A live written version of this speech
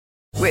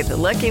With the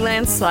Lucky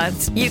Land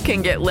Slots, you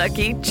can get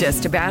lucky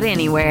just about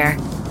anywhere.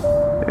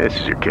 This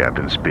is your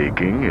captain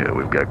speaking.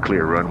 We've got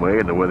clear runway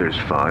and the weather's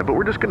fine, but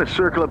we're just going to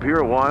circle up here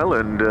a while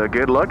and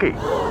get lucky.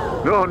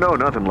 No,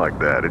 nothing like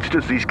that. It's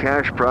just these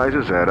cash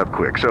prizes add up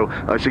quick. So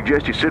I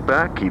suggest you sit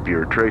back, keep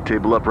your tray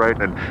table upright,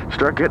 and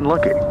start getting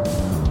lucky.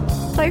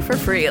 Play for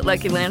free at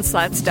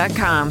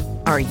LuckyLandSlots.com.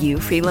 Are you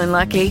feeling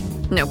lucky?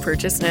 No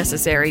purchase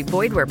necessary.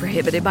 Void where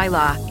prohibited by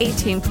law.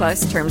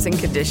 18+ terms and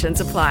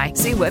conditions apply.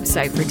 See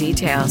website for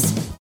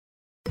details.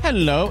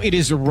 Hello, it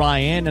is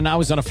Ryan, and I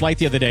was on a flight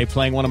the other day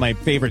playing one of my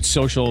favorite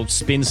social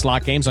spin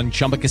slot games on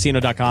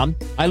ChumbaCasino.com.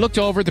 I looked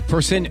over at the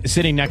person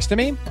sitting next to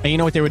me, and you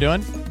know what they were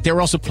doing? They were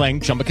also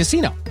playing Chumba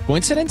Casino.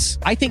 Coincidence?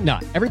 I think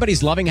not.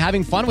 Everybody's loving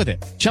having fun with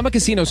it. Chumba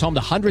Casino is home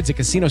to hundreds of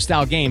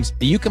casino-style games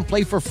that you can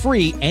play for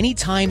free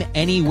anytime,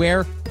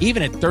 anywhere,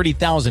 even at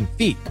 30,000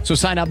 feet. So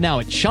sign up now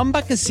at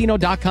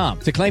ChumbaCasino.com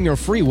to claim your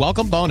free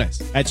welcome bonus.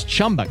 That's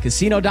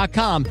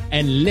ChumbaCasino.com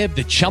and live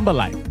the Chumba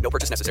life. No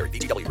purchase necessary.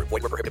 VGW. Void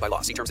where prohibited by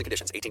law. See terms and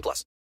conditions.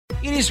 18+.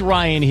 It is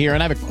Ryan here,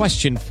 and I have a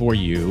question for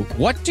you.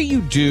 What do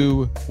you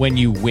do when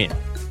you win?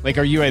 Like,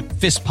 are you a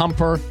fist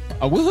pumper,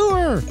 a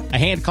woohooer, a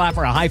hand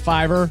clapper, a high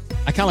fiver?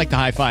 I kind of like the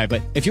high five,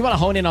 but if you want to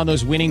hone in on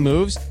those winning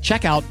moves,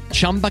 check out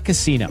Chumba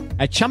Casino.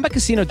 At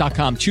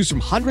ChumbaCasino.com, choose from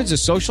hundreds of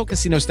social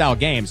casino-style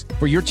games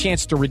for your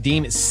chance to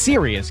redeem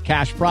serious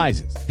cash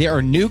prizes. There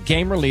are new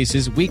game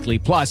releases weekly,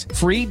 plus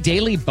free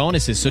daily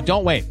bonuses, so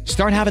don't wait.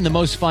 Start having the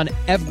most fun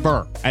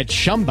ever at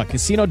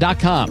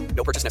ChumbaCasino.com.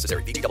 No purchase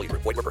necessary. VGW.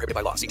 Void where prohibited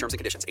by law. See terms and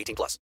conditions. 18+.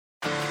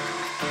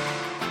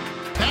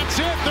 That's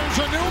it. There's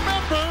a new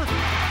member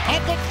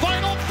of the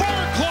Final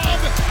Four Club,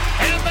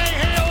 and they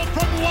hail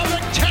from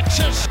Lubbock,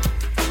 Texas.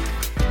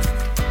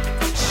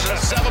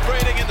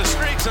 Celebrating in the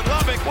streets in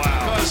Lubbock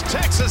because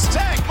Texas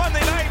Tech Monday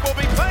night will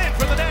be playing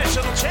for the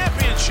national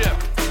championship.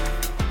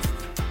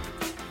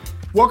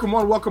 Welcome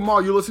on, welcome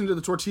all. You're listening to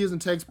the Tortillas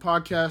and Takes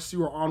podcast.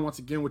 You are on once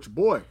again with your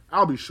boy,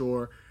 I'll be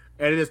sure.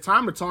 And it is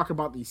time to talk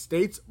about the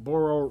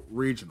Statesboro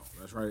Regional.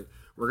 That's right.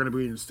 We're going to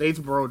be in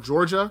Statesboro,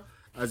 Georgia,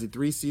 as a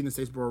 3 seed in the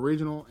Statesboro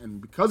Regional.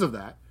 And because of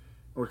that,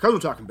 or because we're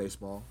talking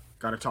baseball,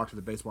 got to talk to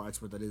the baseball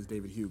expert that is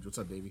David Hughes. What's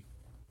up, Davey?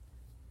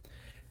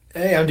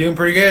 Hey, I'm doing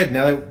pretty good.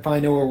 Now that I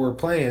finally know where we're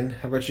playing,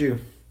 how about you?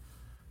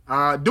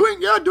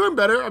 Doing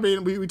better. I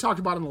mean, we talked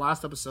about in the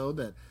last episode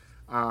that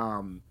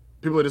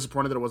people are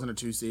disappointed that it wasn't a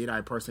 2 seed. I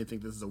personally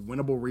think this is a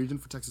winnable region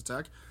for Texas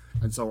Tech.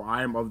 And so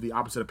I am of the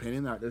opposite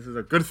opinion that this is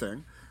a good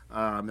thing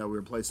that we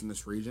were placed in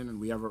this region, and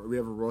we have a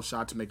real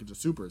shot to make it to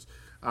Supers.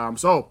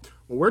 So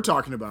what we're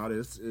talking about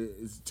is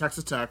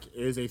Texas Tech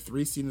is a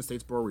 3 seed in the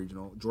Statesboro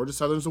Regional. Georgia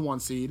Southern is a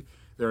 1 seed.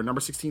 They're a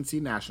number 16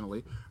 seed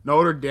nationally.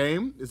 Notre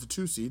Dame is a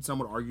 2 seed. Some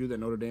would argue that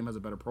Notre Dame has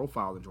a better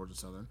profile than Georgia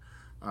Southern.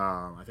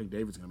 I think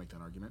David's going to make that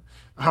argument.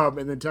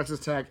 And then Texas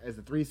Tech is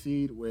the 3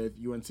 seed with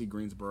UNC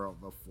Greensboro,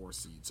 the 4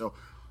 seed. So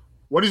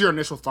what is your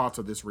initial thoughts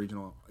of this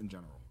regional in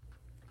general?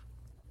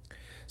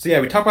 So yeah,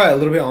 we talked about it a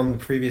little bit on the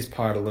previous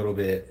pod a little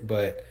bit,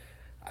 but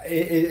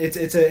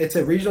it's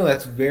a regional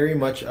that's very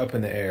much up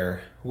in the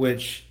air.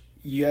 Which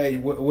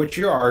what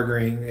you're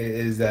arguing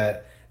is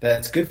that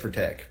that's good for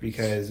Tech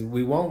because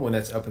we want one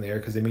that's up in the air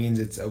because it means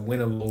it's a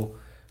winnable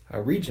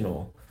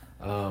regional.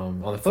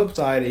 On the flip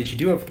side, is you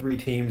do have 3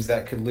 teams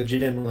that could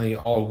legitimately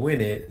all win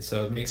it,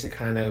 so it makes it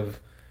kind of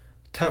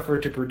tougher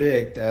to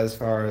predict as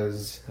far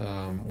as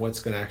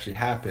what's going to actually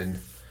happen.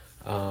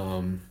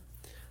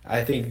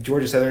 I think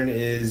Georgia Southern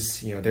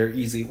is, they're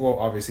easily, well,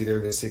 obviously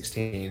they're the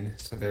 16,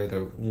 so they're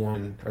the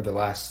one or the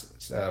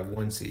last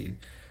 1 seed.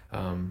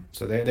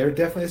 So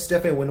it's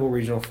definitely a winnable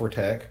regional for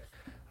Tech.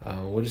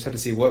 We'll just have to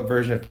see what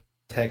version of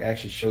Tech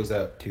actually shows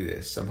up to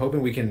this. I'm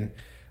hoping we can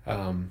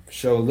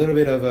show a little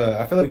bit of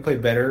I feel like we play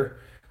better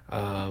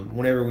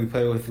whenever we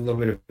play with a little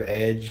bit of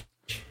edge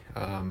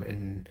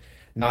and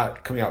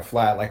not coming out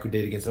flat like we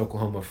did against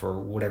Oklahoma for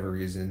whatever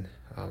reason.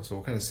 So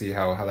we'll kind of see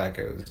how that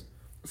goes.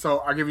 So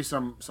I'll give you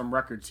some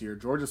records here.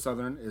 Georgia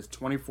Southern is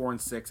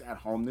 24-6 at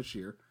home this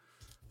year,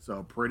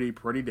 so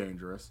pretty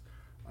dangerous.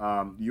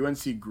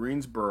 UNC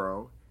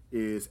Greensboro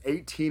is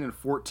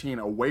 18-14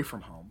 away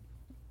from home.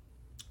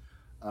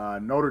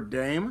 Notre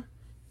Dame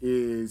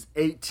is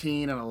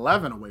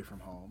 18-11 away from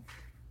home,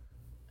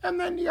 and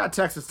then you got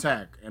Texas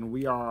Tech, and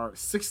we are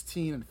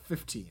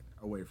 16-15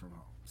 away from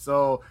home.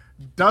 So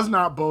does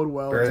not bode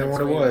well. Better than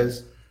what it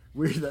was.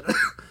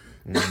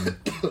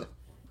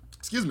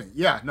 Excuse me.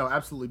 Yeah, no,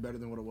 absolutely better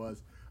than what it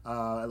was.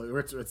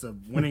 It's a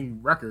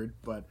winning record,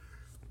 but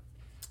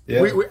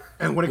yeah.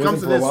 And when it comes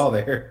to this,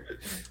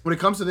 when it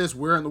comes to this,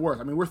 we're in the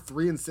worst. I mean, we're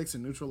 3-6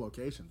 in neutral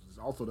locations. This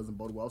also doesn't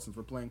bode well since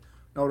we're playing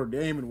Notre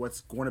Dame in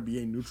what's going to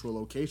be a neutral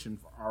location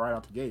right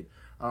out the gate.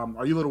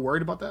 Are you a little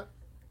worried about that?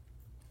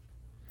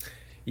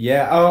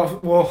 Yeah.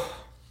 Well,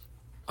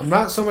 I'm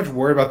not so much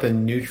worried about the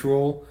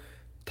neutral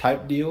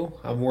type deal.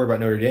 I'm worried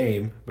about Notre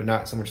Dame, but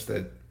not so much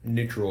the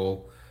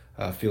neutral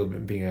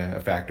field being a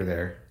factor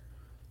there.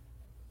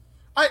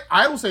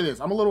 I will say this.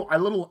 I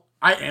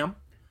am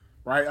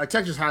right? Like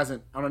Tech just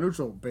hasn't, on a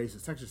neutral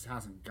basis, Tech just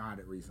hasn't got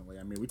it recently.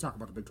 I mean, we talk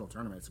about the Big 12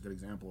 tournament. It's a good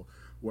example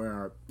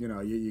where,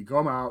 you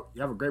go out,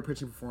 you have a great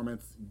pitching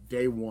performance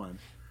day one,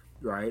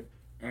 right?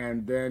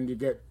 And then you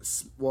get,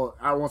 well,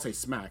 I won't say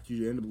smacked.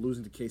 You end up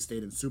losing to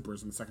K-State and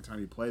Supers in the second time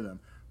you play them.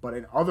 But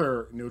in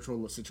other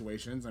neutral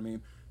situations, I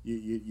mean,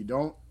 you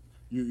don't,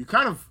 you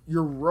kind of,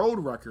 your road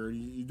record,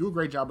 you do a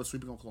great job of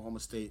sweeping Oklahoma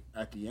State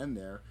at the end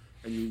there.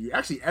 And you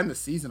actually end the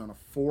season on a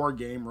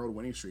 4-game road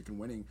winning streak and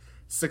winning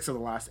 6 of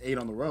the last 8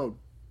 on the road.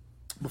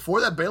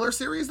 Before that Baylor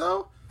series,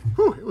 though,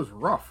 it was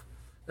rough.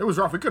 It was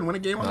rough. We couldn't win a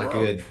game on the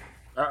road.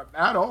 Not good.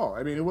 At all.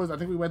 I mean, I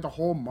think we went the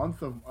whole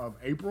month of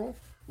April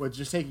with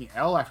just taking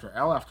L after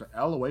L after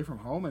L away from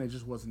home, and it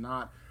just was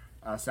not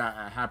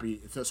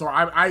happy. So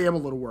I am a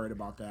little worried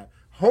about that.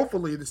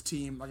 Hopefully this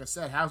team, like I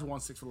said, has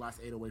won 6 of the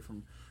last 8 away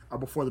from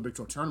before the Big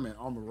 12 tournament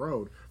on the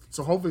road.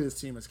 So hopefully this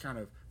team has kind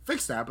of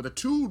fixed that. But the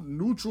 2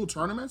 neutral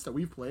tournaments that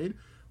we've played,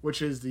 which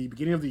is the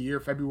beginning of the year,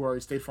 February,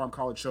 State Farm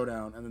College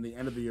Showdown, and then the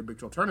end of the year Big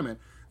 12 tournament,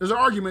 there's an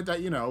argument that,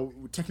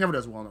 Tech never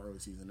does well in the early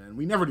season, and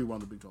we never do well in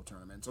the Big 12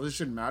 tournament. So this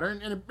shouldn't matter,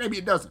 and maybe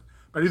it doesn't.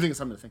 But I do think it's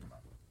something to think about.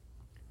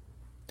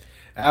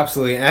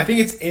 Absolutely. And I think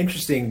it's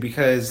interesting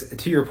because,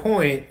 to your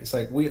point, it's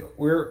like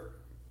we're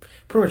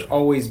pretty much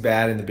always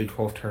bad in the Big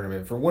 12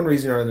 tournament for one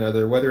reason or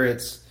another, whether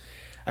it's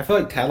 – I feel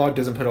like Tadlock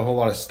doesn't put a whole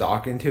lot of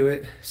stock into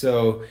it.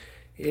 So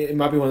it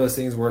might be one of those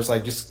things where it's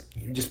like just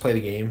play the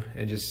game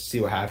and just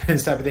see what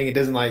happens type of thing.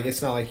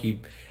 It's not like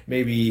he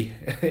maybe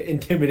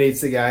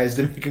intimidates the guys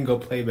to make them go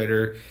play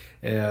better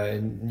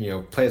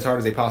and play as hard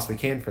as they possibly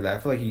can for that. I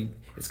feel like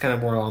it's kind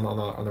of more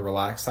on the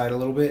relaxed side a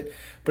little bit.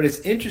 But it's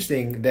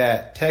interesting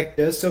that Tech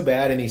does so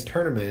bad in these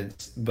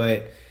tournaments,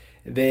 but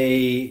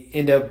they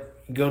end up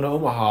going to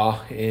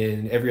Omaha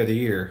in every other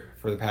year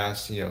for the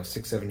past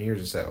 6-7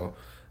 years or so.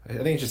 I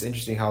think it's just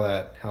interesting how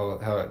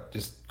it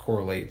just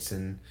correlates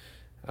and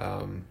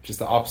just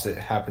the opposite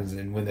happens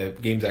and when the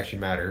games actually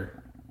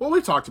matter. Well,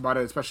 we talked about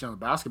it, especially on the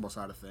basketball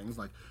side of things.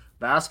 Like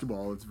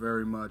basketball, it's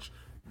very much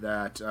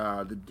that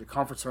the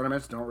conference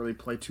tournaments don't really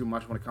play too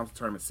much when it comes to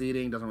tournament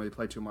seeding. Doesn't really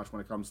play too much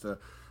when it comes to.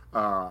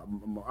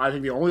 I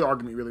think the only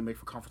argument you really make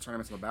for conference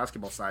tournaments on the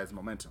basketball side is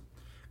momentum,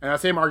 and that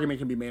same argument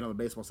can be made on the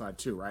baseball side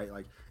too, right?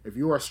 Like if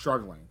you are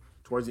struggling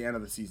towards the end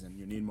of the season,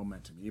 you need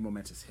momentum. You need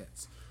momentous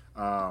hits.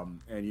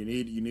 And you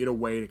need a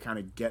way to kind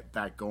of get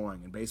that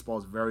going. And baseball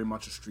is very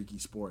much a streaky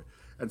sport,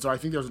 and so I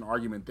think there's an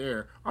argument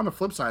there. On the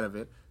flip side of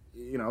it,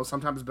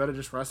 sometimes it's better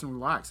just rest and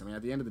relax. I mean,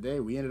 at the end of the day,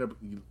 we ended up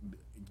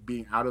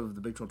being out of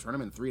the Big 12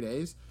 tournament in 3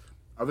 days.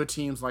 Other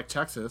teams like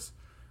Texas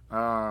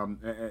and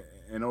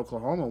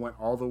Oklahoma went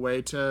all the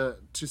way to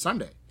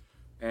Sunday,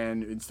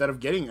 and instead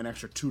of getting an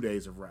extra 2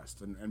 days of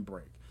rest and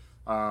break.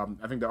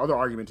 I think the other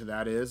argument to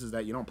that is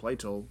that you don't play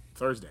till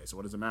Thursday, so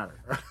what does it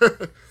matter?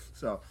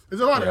 So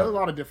there's a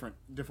lot of different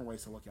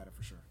ways to look at it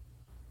for sure.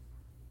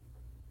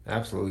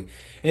 Absolutely.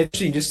 And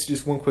actually,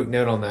 just one quick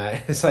note on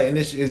that. It's like, and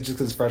this is just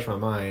because it's fresh in my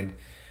mind.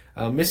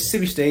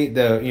 Mississippi State,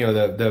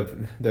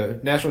 the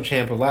national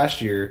champ of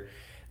last year,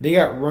 they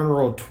got run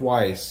rolled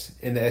twice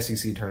in the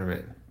SEC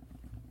tournament.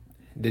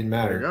 Didn't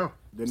matter. There you go.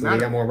 Didn't so matter.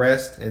 They got more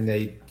rest and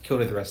they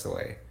killed it the rest of the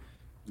way.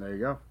 There you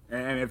go.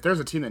 And if there's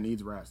a team that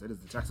needs rest, it is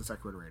the Texas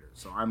Tech Red Raiders.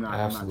 So I'm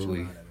not too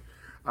mad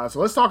at it. So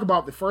let's talk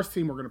about the first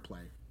team we're going to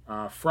play.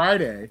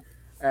 Friday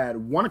at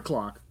 1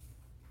 o'clock,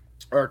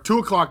 or 2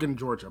 o'clock in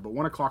Georgia, but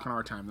 1 o'clock in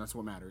our time. That's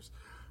what matters.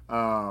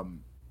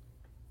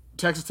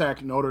 Texas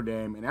Tech, Notre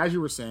Dame. And as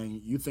you were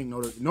saying, you think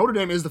Notre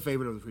Dame is the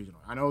favorite of the regional.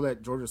 I know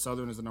that Georgia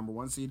Southern is the number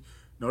 1 seed.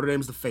 Notre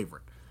Dame is the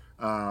favorite.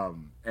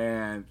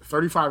 And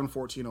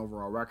 35-14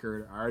 overall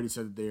record. I already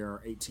said that they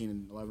are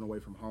 18-11 away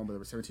from home, but they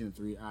were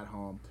 17-3 at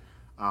home.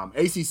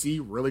 ACC,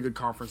 really good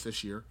conference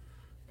this year,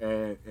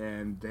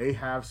 and they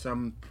have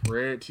some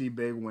pretty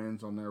big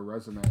wins on their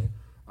resume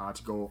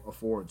to go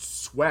forward.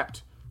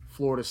 Swept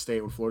Florida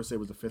State when Florida State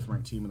was the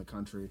 5th-ranked team in the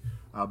country.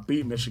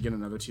 Beat Michigan,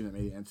 another team that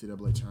made the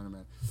NCAA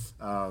tournament.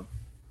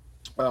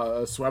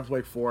 Swept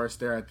Wake Forest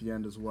there at the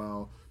end as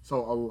well. So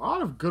a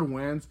lot of good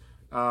wins.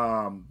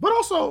 But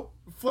also,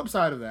 flip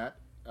side of that,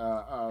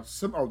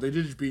 they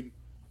did just beat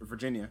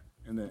Virginia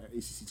in the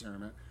ACC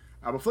tournament.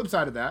 But flip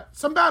side of that,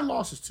 some bad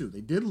losses too.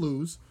 They did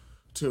lose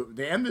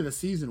they ended the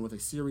season with a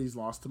series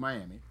loss to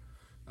Miami.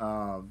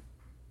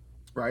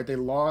 Right? They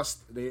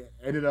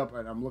ended up,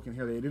 and I'm looking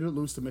here, they didn't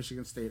lose to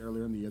Michigan State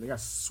earlier in the year. They got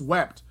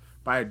swept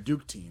by a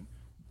Duke team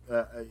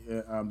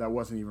that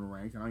wasn't even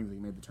ranked. I don't even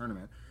think they made the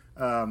tournament.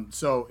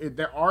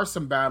 There are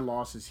some bad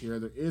losses here.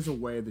 There is a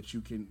way that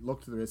you can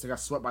look to this. They got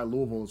swept by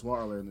Louisville as well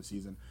earlier in the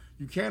season.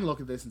 You can look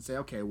at this and say,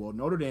 okay, well,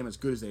 Notre Dame, as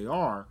good as they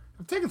are,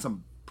 have taken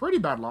some pretty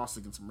bad losses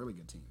against some really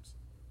good teams.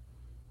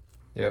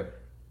 Yep.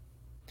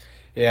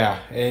 Yeah,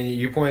 and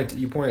you pointed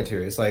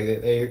to it. It's like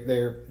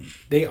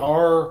they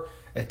are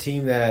a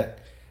team that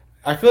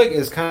I feel like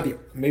is kind of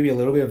maybe a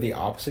little bit of the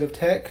opposite of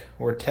Tech,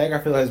 where Tech I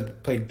feel has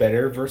played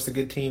better versus the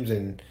good teams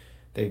and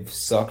they've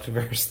sucked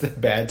versus the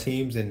bad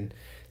teams, and it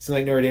seems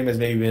like Notre Dame has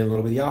maybe been a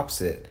little bit the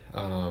opposite.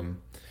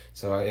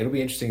 So it'll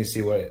be interesting to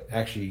see what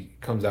actually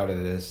comes out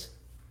of this.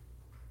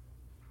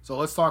 So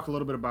let's talk a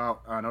little bit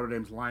about Notre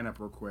Dame's lineup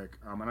real quick.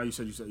 I know you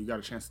said you got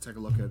a chance to take a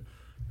look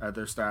at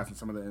their stats and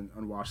some of the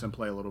and watch them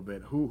play a little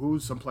bit.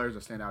 Who's some players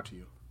that stand out to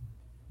you?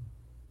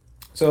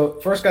 So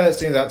first guy that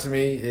stands out to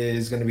me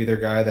is going to be their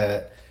guy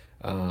that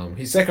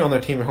he's second on their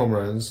team in home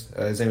runs.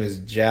 His name is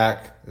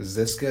Jack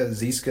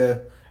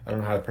Ziska. I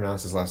don't know how to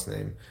pronounce his last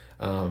name.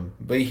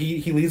 But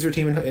he leads their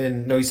team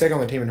he's second on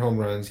their team in home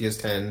runs. He has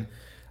 10.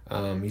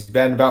 He's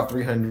batting about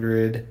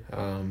 300.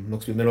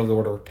 Looks to be middle of the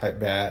order type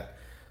bat.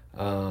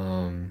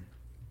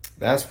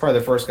 That's probably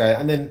the first guy.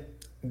 And then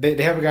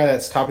they have a guy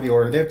that's top of the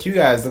order. They have two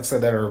guys looks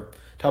like that are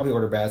top of the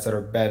order bats that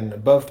are batting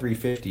above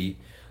 350.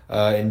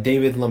 And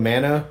David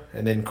LaManna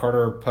and then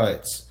Carter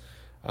Putz.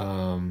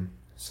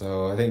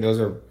 So I think those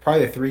are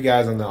probably the three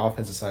guys on the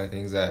offensive side of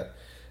things that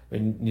we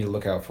need to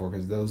look out for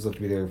because those look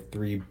to be their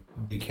three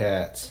big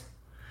cats.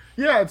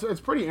 Yeah,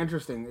 it's pretty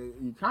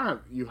interesting.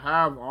 You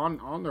have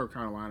on their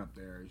kind of lineup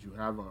there is you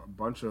have a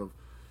bunch of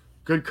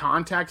good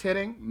contact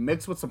hitting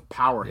mixed with some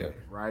power hitting,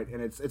 right?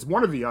 And it's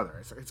one or the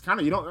other. It's kind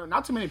of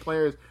not too many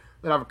players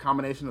that have a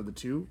combination of the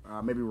two.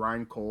 Maybe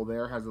Ryan Cole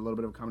there has a little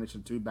bit of a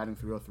combination of two, batting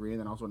 303, and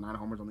then also 9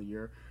 homers on the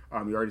year.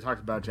 You already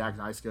talked about Jack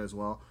Zeiska as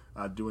well,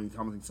 doing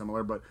something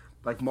similar. But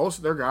like most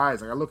of their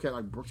guys, like I look at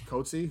like Brooks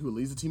Coatsy, who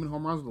leads the team in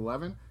home runs with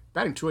 11,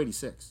 batting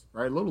 286,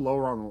 right? A little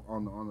lower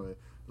on the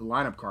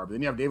lineup card. But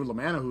then you have David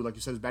LaManna, who, like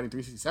you said, is batting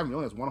 367. He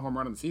only has 1 home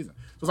run in the season.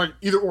 So it's like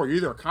either or. You're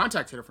either a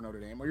contact hitter for Notre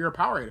Dame or you're a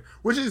power hitter.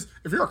 Which is,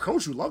 if you're a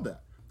coach, you love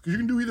that. Because you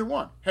can do either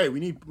one. Hey, we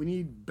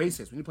need base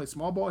hits. We need to play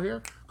small ball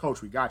here.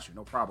 Coach, we got you.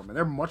 No problem. And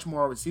they're much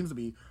more, it seems to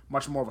be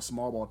much more of a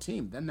small ball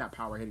team than that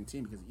power hitting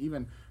team. Because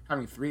even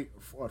having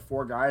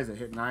 4 guys that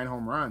hit 9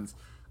 home runs,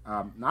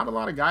 not a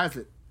lot of guys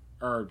that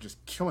are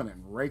just killing it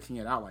and raking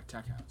it out like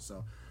Tech has.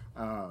 So,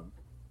 I'm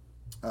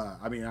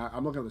looking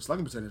at the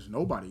slugging percentage.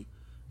 Nobody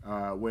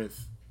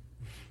with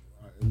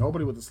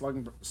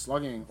the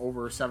slugging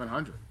over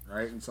 700,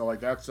 right? And so like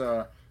that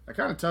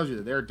kind of tells you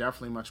that they're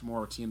definitely much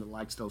more a team that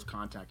likes those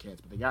contact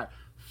hits. But they got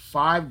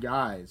 5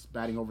 guys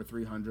batting over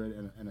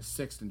 300 and a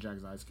 6th in Jack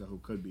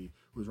Zeiska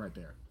who's right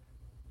there.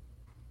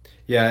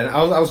 Yeah, and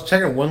I was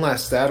checking one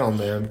last stat on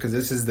them because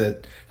this is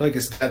a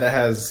stat that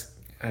has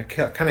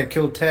kind of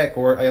killed Tech,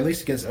 or at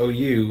least against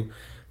OU,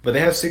 but they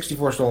have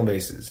 64 stolen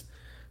bases.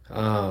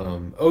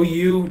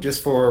 OU,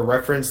 just for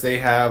reference, they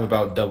have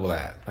about double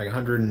that, like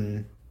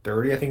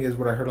 130, I think is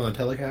what I heard on the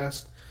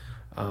telecast.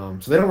 So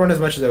they don't run as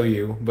much as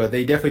OU, but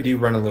they definitely do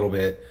run a little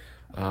bit.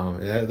 These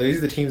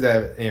are the teams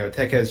that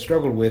Tech has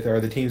struggled with, are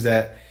the teams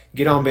that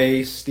get on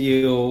base,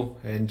 steal,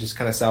 and just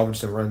kind of salvage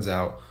some runs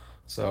out.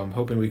 So I'm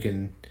hoping we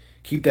can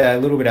keep that a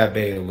little bit at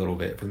bay a little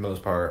bit for the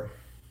most part.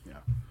 Yeah,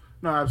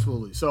 no,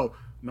 absolutely. So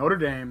Notre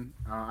Dame,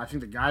 I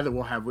think the guy that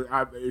we'll have,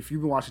 if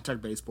you've been watching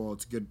Tech baseball,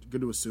 it's good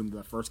to assume that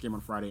the first game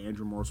on Friday,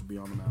 Andrew Morris will be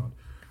on the mound.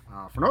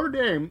 For Notre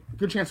Dame,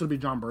 good chance it'll be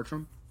John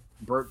Bertrand.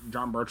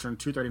 John Bertrand,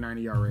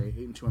 2.39 ERA,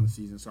 8-2 on the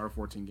season, started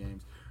 14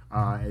 games.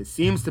 It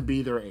seems to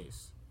be their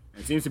ace.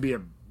 It seems to be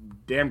a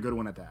damn good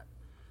one at that.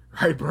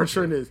 Right?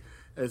 Bertrand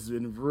has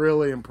been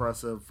really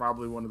impressive,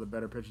 probably one of the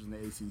better pitchers in the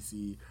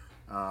ACC.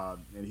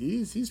 And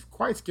he's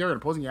quite scary.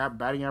 Opposing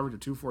batting average of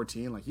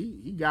 214, like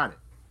he got it.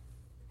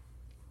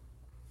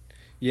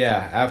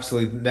 Yeah,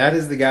 absolutely. That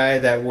is the guy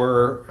that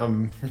we're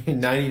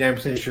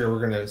 99% sure we're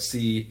going to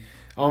see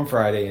on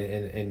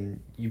Friday. And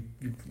you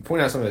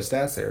point out some of his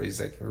stats there. He's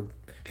like,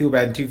 people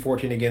batting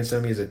 214 against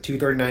him. He has a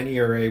 2.39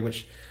 ERA,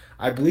 which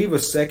I believe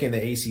was second in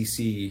the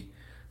ACC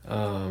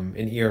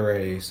in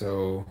ERA.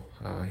 So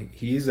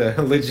he's a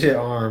legit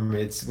arm.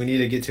 We need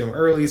to get to him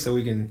early so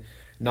we can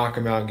knock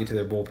him out and get to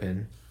their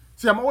bullpen.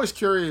 See, I'm always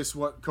curious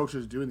what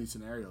coaches do in these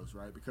scenarios,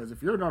 right? Because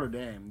if you're Notre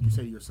Dame, you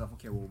say to yourself,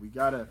 okay, well, we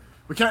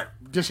can't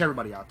dish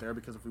everybody out there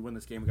because if we win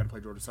this game, we got to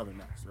play Georgia Southern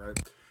next, right?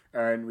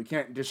 And we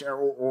can't dish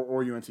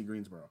or UNC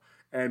Greensboro.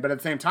 But at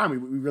the same time, we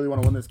really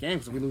want to win this game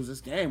because if we lose this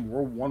game,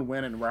 we're 1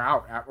 win and we're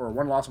out, or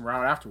 1 loss and we're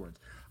out afterwards.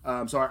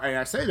 So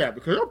I say that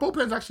because our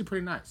bullpen's actually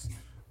pretty nice.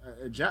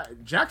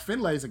 Jack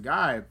Finlay is a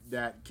guy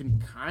that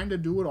can kind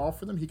of do it all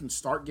for them. He can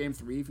start game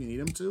 3 if you need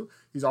him to.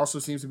 He also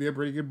seems to be a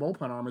pretty good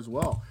bullpen arm as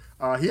well.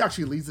 He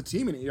actually leads the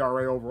team in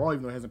ERA overall,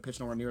 even though he hasn't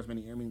pitched nowhere near as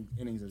many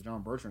innings as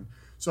John Bertrand.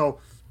 So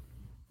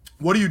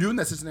what do you do in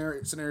that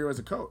scenario as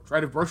a coach,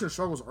 right? If Bertrand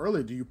struggles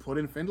early, do you put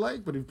in Finlay?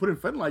 But if you put in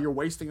Finlay, you're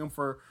wasting him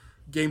for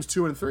games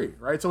 2 and 3,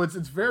 right? So it's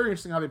very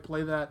interesting how they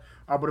play that.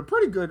 But a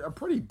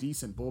pretty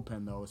decent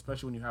bullpen, though,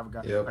 especially when you have a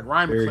guy like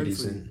Ryan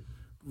McClincy.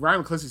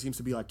 Ryan McClincy seems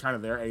to be like kind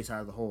of their ace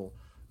out of the hole.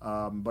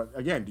 But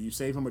again, do you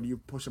save him or do you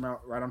push him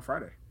out right on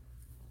Friday?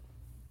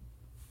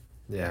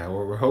 Yeah,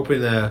 we're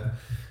hoping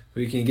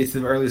we can get to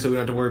them early so we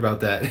don't have to worry about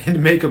that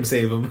and make them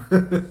save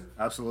them.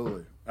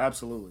 Absolutely.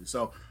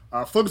 So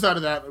flip side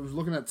of that, I was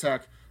looking at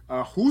Tech.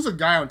 Who's a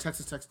guy on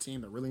Texas Tech's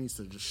team that really needs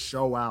to just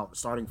show out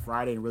starting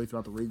Friday and really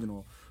throughout the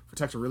regional for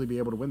Tech to really be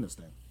able to win this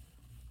thing?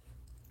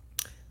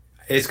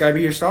 It's got to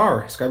be your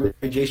star. It's got to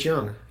be Jace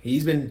Young.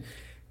 He's been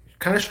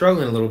kind of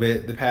struggling a little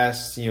bit the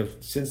past,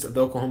 since the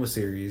Oklahoma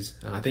series.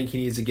 I think he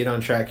needs to get on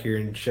track here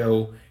and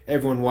show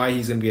everyone why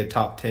he's going to be a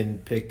top 10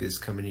 pick this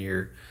coming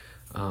year.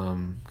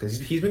 because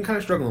he's been kind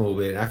of struggling a little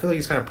bit. I feel like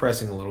he's kind of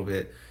pressing a little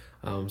bit.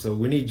 So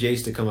we need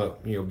Jace to come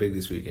up, big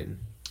this weekend.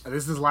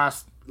 This is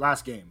last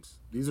games.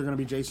 These are going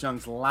to be Jace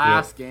Young's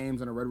last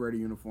games in a Red Raider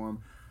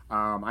uniform.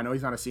 I know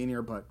he's not a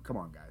senior, but come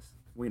on, guys,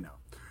 we know.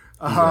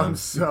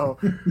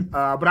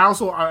 But I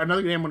also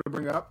another name I want to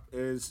bring up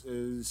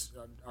is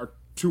our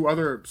two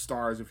other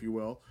stars, if you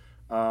will.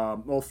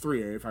 Well,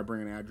 three if I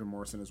bring in Adrian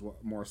Morris as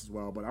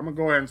well. But I'm gonna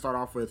go ahead and start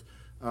off with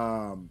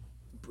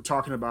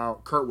talking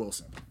about Kurt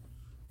Wilson.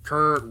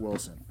 Kurt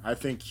Wilson. I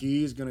think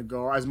he's gonna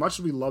go. As much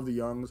as we love the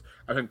Youngs,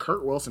 I think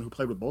Kurt Wilson, who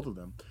played with both of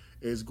them,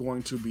 is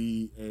going to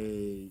be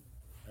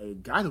a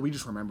guy that we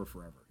just remember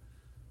forever.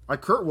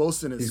 Like Kurt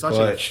Wilson is such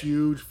a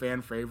huge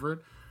fan favorite.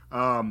 He's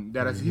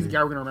a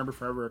guy we're gonna remember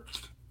forever,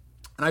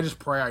 and I just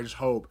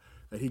hope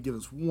that he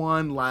gives us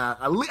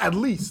at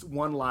least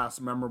one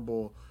last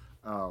memorable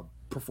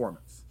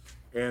performance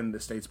in the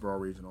Statesboro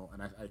Regional.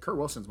 And Kurt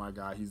Wilson's my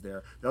guy. He's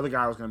there. The other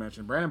guy I was gonna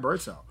mention, Brandon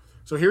Birdsell.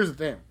 So here's the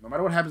thing: no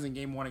matter what happens in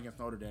Game 1 against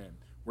Notre Dame,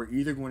 we're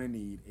either going to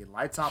need a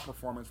lights out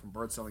performance from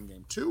Birdsell in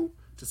Game 2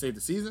 to save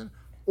the season,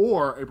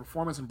 or a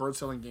performance in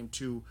Birdsell in Game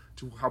 2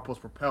 to help us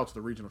propel to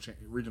the regional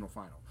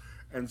final.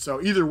 And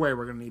so either way,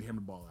 we're going to need him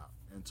to ball out.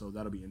 And so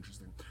that'll be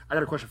interesting. I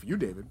got a question for you,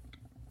 David.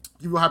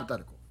 Give you a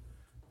hypothetical.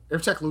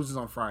 If Tech loses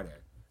on Friday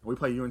and we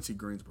play UNC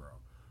Greensboro,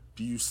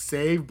 do you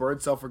save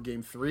Birdsell for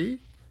Game 3?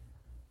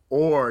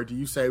 Or do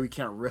you say we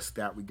can't risk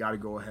that? We got to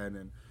go ahead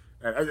and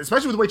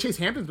especially with the way Chase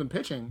Hampton's been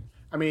pitching.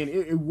 I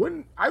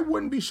mean, I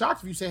wouldn't be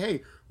shocked if you say,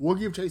 hey, we'll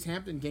give Chase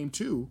Hampton Game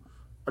 2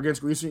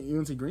 against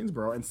UNC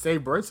Greensboro and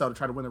save Birdsell to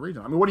try to win the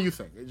regional. I mean, what do you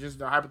think? It's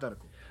just a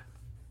hypothetical.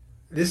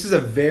 This is a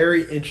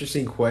very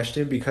interesting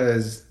question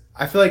because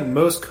I feel like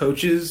most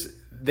coaches,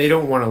 they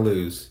don't want to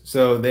lose.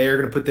 So they're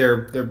going to put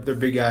their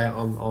big guy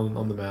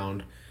on the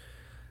mound.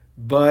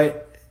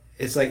 But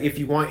it's like if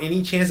you want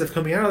any chance of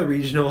coming out of the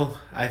regional,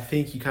 I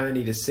think you kind of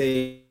need to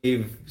save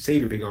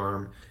your big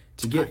arm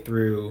to get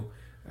through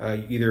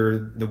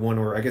either the one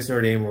or I guess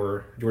Notre Dame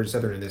or Georgia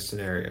Southern in this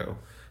scenario.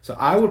 So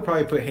I would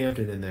probably put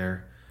Hampton in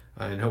there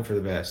and hope for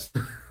the best.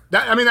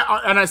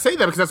 And I say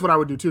that because that's what I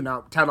would do too.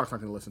 Now, Tadlock's not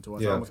going to listen to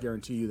us. I almost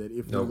guarantee you that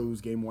if we lose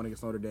Game 1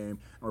 against Notre Dame and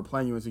we're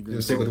playing UNC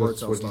Greensboro, what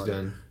he's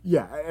done.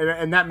 Yeah,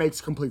 and that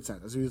makes complete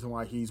sense. That's the reason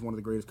why he's one of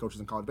the greatest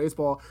coaches in college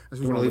baseball.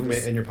 You want to leave him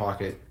in your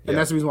pocket. And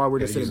that's the reason why we're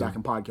just sitting back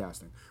and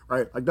podcasting,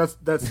 right? Like that's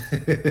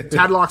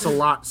Tadlock's a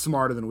lot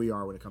smarter than we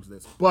are when it comes to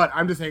this. But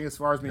I'm just saying, as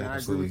far as me, and I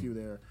agree with you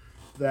there,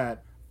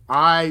 that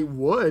I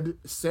would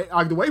say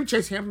the way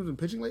Chase Hampton's been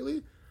pitching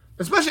lately,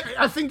 especially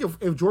I think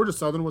if Georgia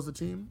Southern was the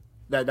team,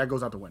 that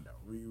goes out the window.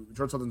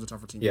 Georgia Southern's a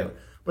tougher team. Yeah.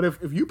 But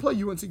if you play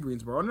UNC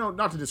Greensboro, no,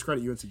 not to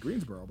discredit UNC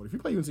Greensboro, but if you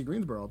play UNC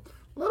Greensboro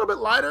a little bit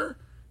lighter,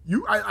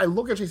 I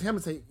look at Chase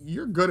Hampton and say,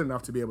 you're good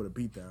enough to be able to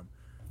beat them.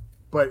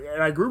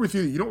 And I agree with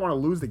you that you don't want to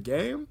lose the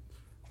game,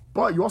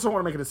 but you also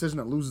want to make a decision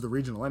that loses the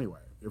regional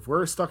anyway. If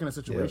we're stuck in a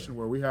situation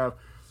where we have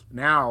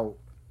now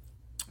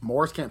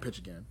Morris can't pitch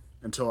again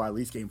until at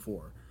least Game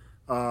 4,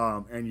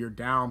 and you're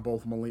down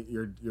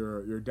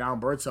you're down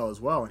Birdsell as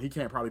well, and he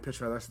can't probably pitch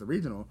for the rest of the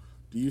regional.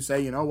 Do you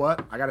say, you know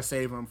what, I got to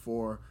save him if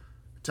we're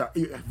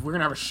going to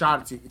have a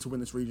shot to win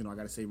this regional, I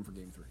got to save him for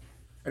Game 3.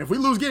 And if we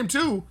lose Game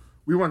 2,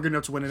 we weren't good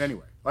enough to win it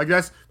anyway. Like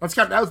that's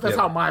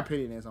how my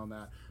opinion is on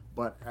that.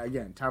 But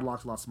again,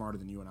 Tadlock's a lot smarter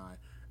than you and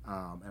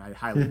I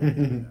highly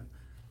recommend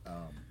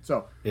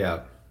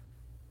that.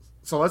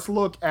 So let's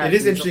look at. It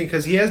is interesting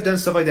because he has done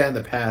stuff like that in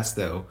the past,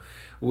 though.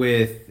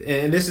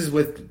 And this is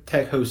with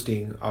Tech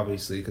hosting,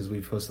 obviously, because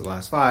we've hosted the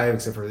last 5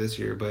 except for this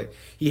year. But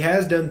he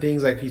has done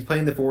things like he's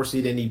playing the 4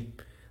 seed and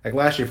like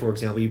last year, for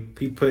example, he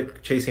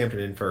put Chase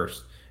Hampton in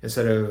first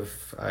instead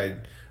of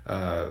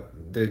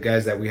the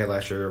guys that we had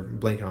last year are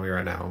blanking on me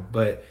right now.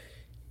 But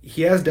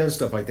he has done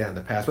stuff like that in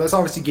the past. But that's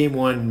obviously Game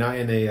 1, not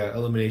in a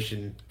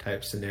elimination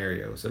type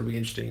scenario. So it'll be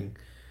interesting.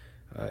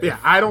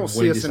 I don't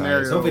see a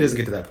scenario. Hopefully it doesn't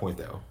get to that point,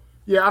 though.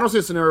 Yeah, I don't see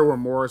a scenario where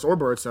Morris or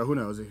Birdsell, who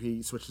knows, if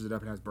he switches it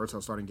up and has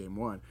Birdsell starting Game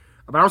 1.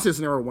 But I don't see a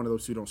scenario where one of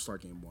those two don't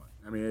start Game 1.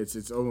 I mean,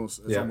 it's almost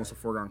a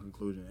foregone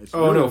conclusion.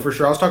 No, for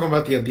sure. I was talking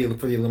about the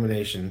for the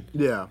elimination.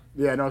 Yeah.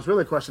 No, it's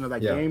really a question of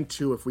that Game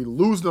 2. If we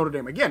lose Notre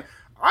Dame again,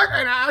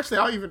 I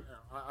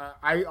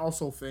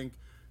also think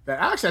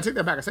that I take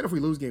that back. I said if we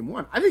lose Game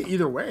 1, I think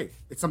either way,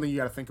 it's something you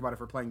got to think about if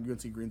we're playing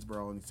UNC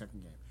Greensboro in the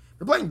second game.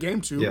 If you're playing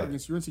Game 2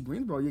 against UNC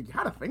Greensboro, you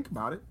got to think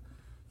about it.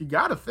 You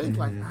got to think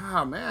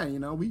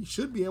we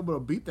should be able to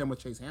beat them with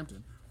Chase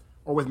Hampton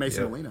or with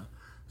Mason Molina.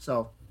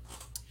 So.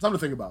 Something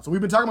to think about. So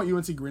we've been talking about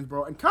UNC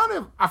Greensboro, and kind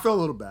of, I feel a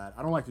little bad.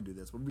 I don't like to do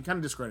this, but we've been kind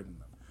of discrediting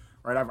them,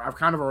 right? I've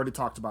kind of already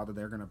talked about that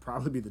they're going to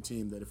probably be the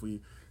team that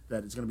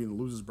that it's going to be in the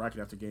losers bracket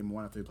after Game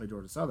 1 after they play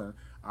Georgia Southern.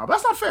 But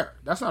that's not fair.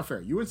 That's not fair.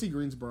 UNC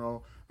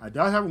Greensboro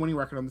does have a winning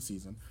record on the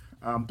season.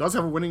 Does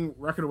have a winning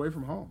record away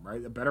from home,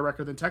 right? A better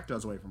record than Tech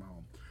does away from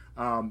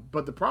home.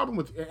 But the problem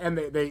with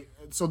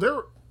so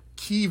their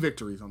key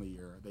victories on the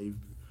year, they've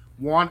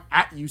won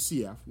at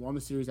UCF, won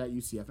the series at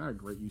UCF. Not a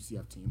great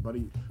UCF team,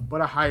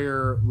 but a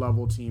higher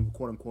level team,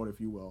 quote unquote, if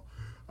you will.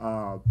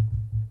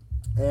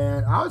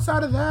 And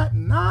outside of that,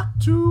 not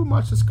too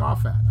much to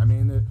scoff at. I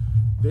mean,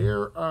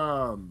 they're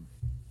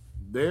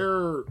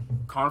their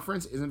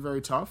conference isn't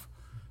very tough.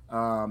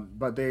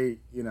 But the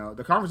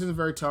conference isn't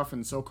very tough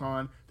in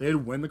SoCon. They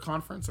did win the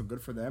conference, so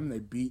good for them.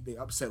 They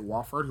upset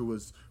Wofford, who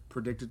was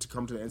predicted to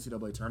come to the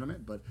NCAA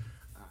tournament, but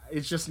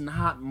it's just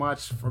not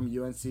much from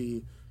UNC.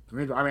 I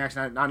mean,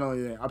 actually, not only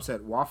did they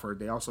upset Wofford,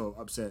 they also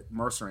upset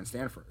Mercer and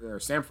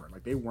Stanford.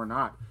 Like, they were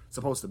not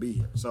supposed to be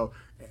here. So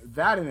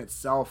that in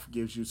itself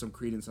gives you some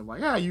credence of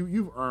like, yeah,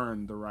 you've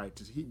earned the right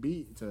to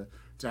be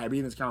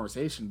in this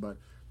conversation, but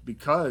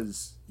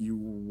because you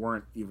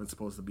weren't even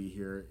supposed to be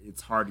here,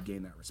 it's hard to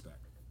gain that respect.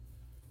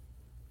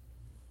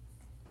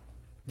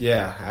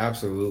 Yeah,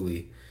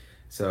 absolutely.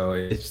 So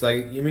it's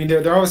like, I mean,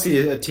 they're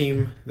obviously a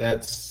team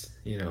that's,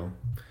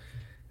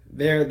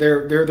 they're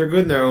good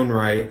in their own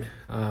right.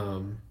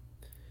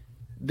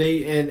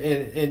 They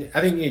and I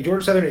think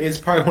Georgia Southern is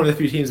probably one of the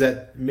few teams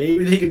that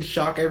maybe they can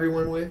shock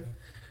everyone with.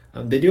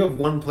 They do have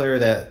one player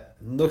that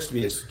looks to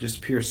be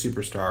just pure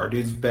superstar.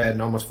 Dude's batting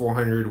almost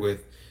 400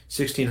 with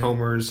 16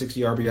 homers,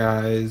 60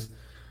 RBIs.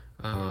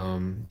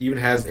 Even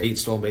has 8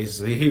 stolen bases,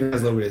 so he even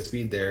has a little bit of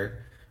speed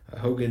there.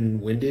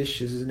 Hogan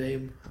Windish is his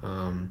name.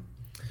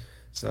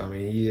 So I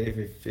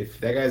mean, if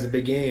that guy's a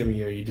big game,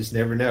 you just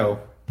never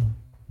know.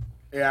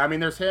 Yeah, I mean,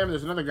 there's him.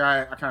 There's another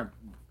guy I kind of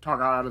talk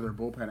out of their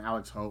bullpen,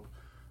 Alex Hop,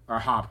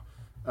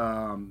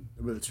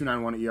 with a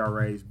 2.91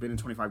 ERA. He's been in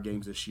 25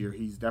 games this year.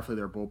 He's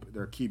definitely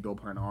their key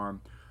bullpen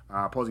arm,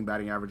 opposing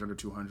batting average under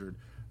 200.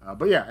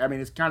 But yeah, I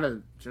mean, it's kind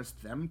of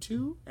just them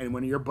two. And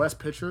when your best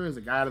pitcher is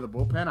a guy out of the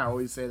bullpen, I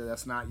always say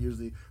that's not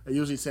usually. It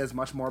usually says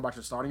much more about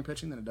your starting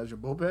pitching than it does your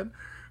bullpen.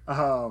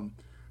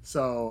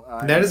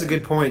 That is a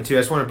good point too. I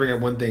just want to bring up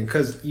one thing,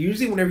 because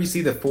usually whenever you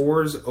see the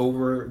 4s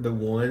over the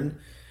 1,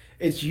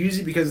 it's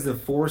usually because the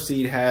 4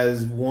 seed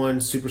has one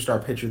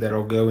superstar pitcher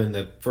that'll go in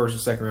the first or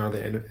second round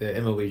of the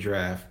MLB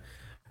draft.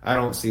 I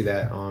don't see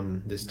that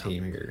on this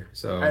team here.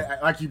 So,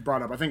 like you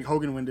brought up, I think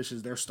Hogan Windish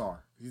is their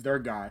star. He's their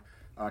guy.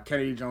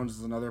 Kennedy Jones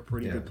is another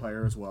pretty good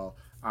player as well.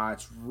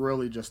 It's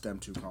really just them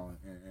two calling,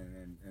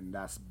 and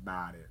that's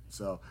about it.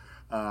 So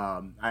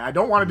I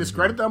don't want to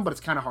discredit them, but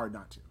it's kind of hard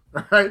not to.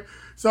 Right?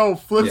 So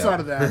flip side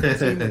of that, the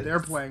team that they're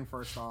playing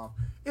first off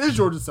is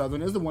Georgia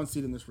Southern, is the 1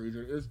 seed in this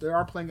region. They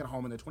are playing at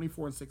home, and they're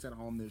 24-6 at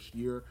home this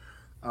year.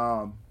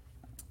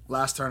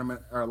 Last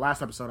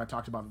episode, I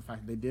talked about the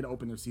fact that they did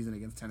open their season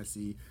against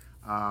Tennessee.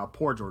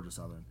 Poor Georgia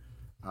Southern.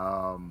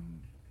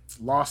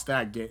 Lost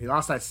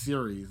that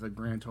series, a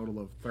grand total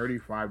of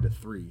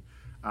 35-3.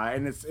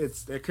 And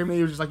the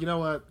committee was just like, you know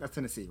what, that's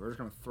Tennessee. We're just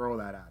going to throw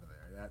that out of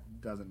there.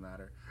 That doesn't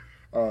matter.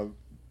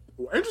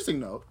 Interesting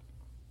note,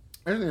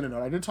 I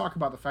did talk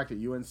about the fact that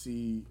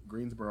UNC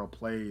Greensboro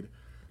played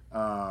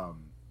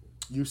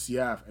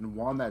UCF and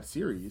won that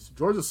series.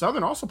 Georgia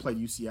Southern also played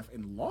UCF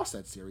and lost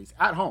that series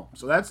at home.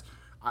 So that's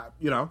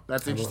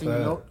interesting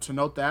to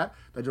note that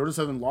Georgia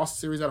Southern lost the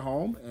series at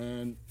home,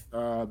 and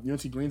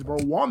UNC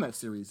Greensboro won that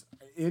series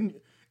in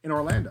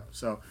Orlando.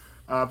 So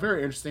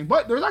very interesting.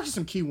 But there's actually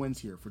some key wins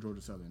here for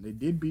Georgia Southern. They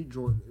did beat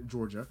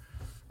Georgia.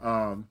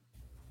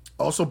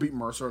 Also beat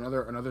Mercer,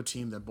 another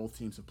team that both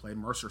teams have played.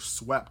 Mercer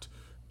swept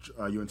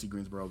UNC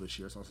Greensboro this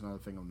year, so that's another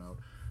thing of note.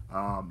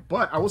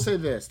 But I will say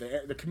this: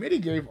 the committee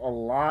gave a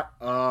lot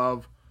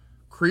of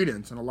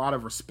credence and a lot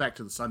of respect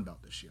to the Sun Belt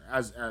this year,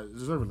 as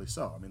deservedly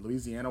so. I mean,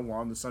 Louisiana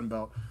won the Sun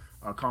Belt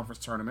conference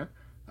tournament.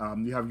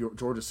 You have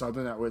Georgia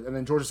Southern and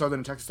then Georgia Southern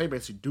and Texas State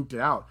basically duked it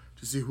out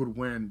to see who would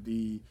win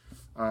the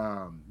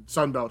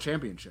Sun Belt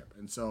championship,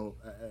 and so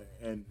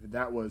and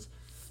that was.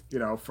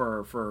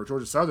 For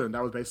Georgia Southern,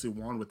 that was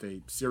basically won with a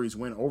series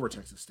win over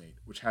Texas State,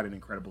 which had an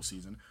incredible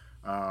season.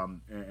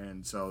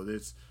 And so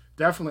it's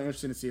definitely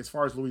interesting to see. As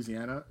far as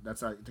Louisiana,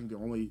 that's, I think, the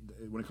only,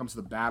 when it comes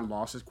to the bad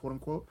losses, quote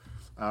unquote,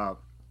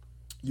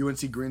 Georgia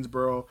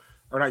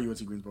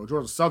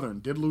Southern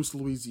did lose to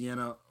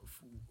Louisiana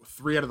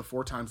 3 out of the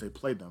 4 times they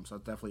played them. So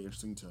that's definitely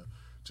interesting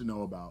to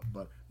know about.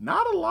 But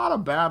not a lot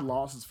of bad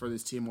losses for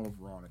this team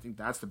overall. And I think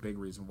that's the big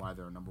reason why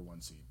they're a number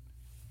 1 seed.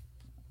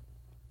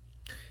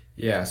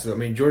 Yeah, so I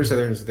mean, Georgia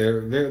Southern's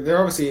they're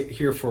obviously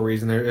here for a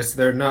reason.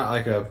 They're not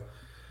like a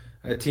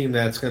team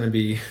that's going to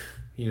be,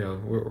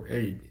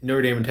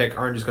 Notre Dame and Tech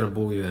aren't just going to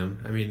bully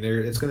them. I mean,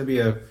 it's going to be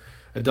a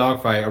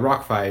dogfight, a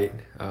rock fight,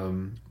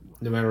 no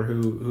matter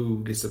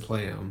who gets to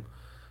play them.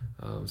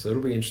 So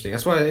it'll be interesting.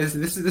 That's why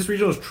this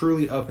regional is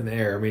truly up in the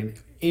air. I mean,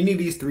 any of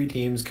these 3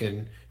 teams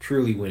can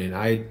truly win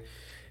it.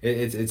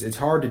 It's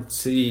hard to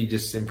see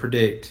just and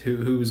predict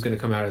who's going to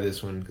come out of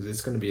this one, because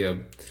it's going to be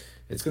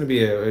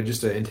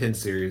just an intense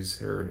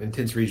series or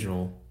intense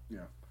regional.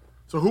 Yeah.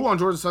 So who on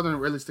Georgia Southern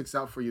really sticks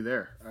out for you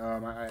there?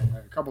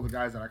 A couple of the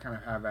guys that I kind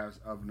of have as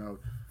of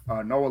note.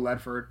 Noah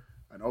Ledford,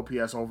 an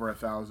OPS over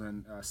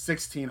 1,000,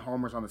 16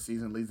 homers on the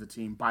season, leads the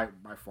team by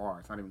far.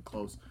 It's not even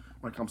close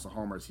when it comes to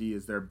homers. He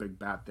is their big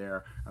bat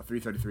there, a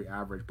 333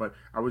 average. But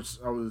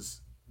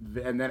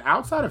and then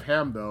outside of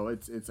him though,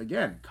 it's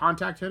again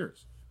contact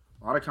hitters.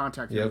 A lot of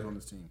contact hitters on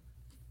this team.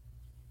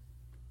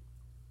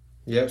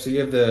 Yep, so you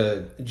have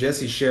the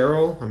Jesse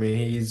Sherrill. I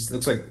mean,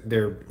 looks like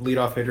their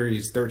leadoff hitter.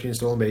 He's 13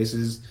 stolen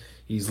bases.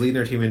 He's leading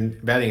their team in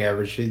batting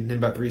average, hitting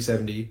about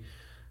 370.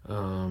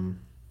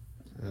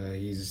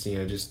 He's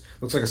just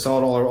looks like a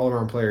solid all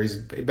around player. He's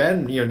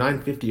batting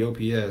 950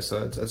 OPS,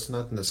 so that's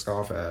nothing to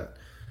scoff at.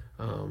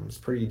 It's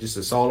pretty just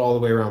a solid all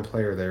the way around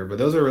player there. But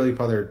those are really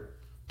probably their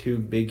two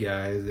big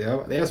guys.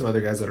 They have some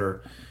other guys that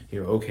are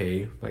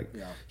okay. Like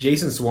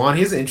Jason Swan,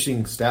 he has an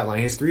interesting stat line.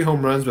 He has 3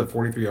 home runs but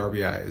 43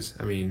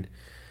 RBIs. I mean,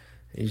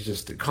 he's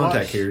just a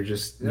contact here.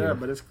 But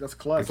that's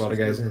clutch. Gets a lot of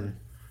guys in.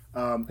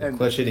 And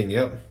clutch hitting.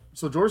 Yep.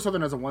 So Georgia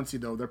Southern as a 1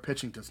 seed though, their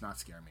pitching does not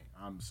scare me.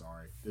 I'm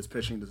sorry, this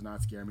pitching does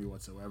not scare me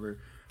whatsoever.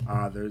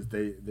 I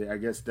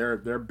guess their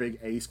big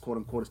ace, quote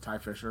unquote, is Ty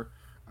Fisher.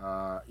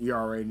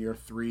 ERA near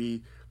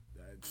 3,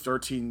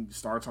 13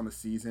 starts on the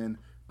season,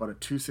 but a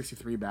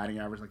 263 batting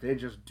average. Like they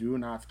just do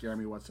not scare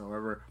me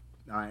whatsoever.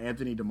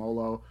 Anthony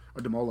Demola,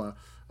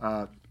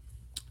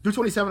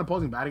 227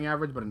 opposing batting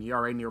average, but an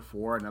ERA near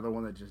 4. Another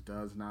one that just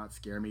does not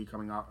scare me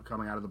coming out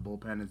of the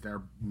bullpen is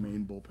their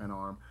main bullpen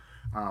arm.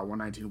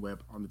 119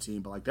 whip on the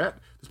team, but like that,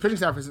 this pitching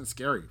staff isn't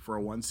scary for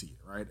a 1 seed,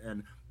 right?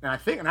 And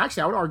actually,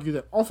 I would argue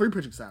that all 3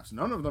 pitching staffs,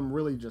 none of them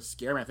really just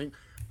scare me. I think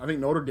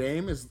Notre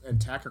Dame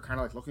and Tech are kind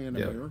of like looking in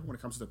the mirror when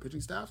it comes to their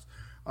pitching staffs.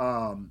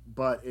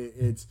 But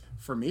it's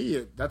for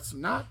me, that's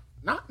not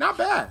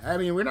bad. I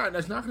mean,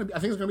 That's not going to be. I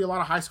think there's going to be a lot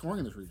of high scoring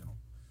in this regional.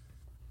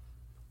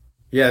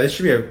 Yeah, this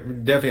should be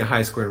definitely a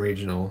high scoring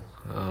regional.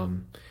 I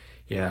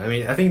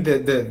mean, I think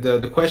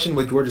the question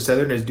with Georgia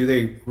Southern is, do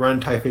they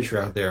run Ty Fisher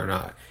out there or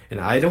not? And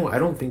I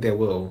don't think they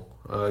will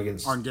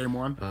against on game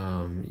 1.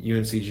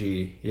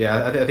 UNCG.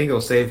 Yeah, I think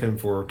they'll save him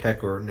for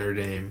Tech or Notre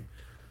Dame.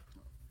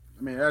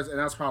 I mean,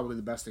 that's probably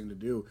the best thing to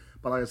do.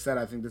 But like I said,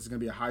 I think this is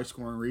going to be a high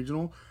scoring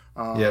regional,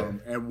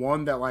 and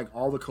one that like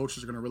all the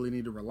coaches are going to really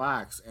need to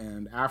relax.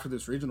 And after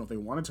this regional, if they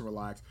wanted to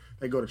relax,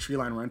 they go to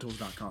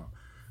treelinerentals.com.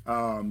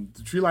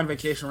 The Treeline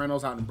Vacation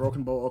Rentals out in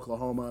Broken Bow,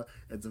 Oklahoma.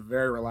 It's a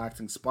very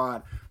relaxing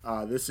spot.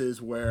 This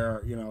is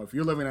where, if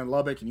you're living in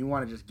Lubbock and you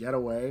want to just get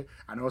away,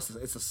 I know it's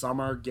the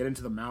summer, get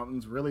into the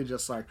mountains, really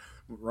just like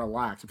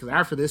relax. Because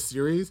after this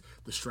series,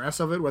 the stress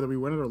of it, whether we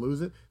win it or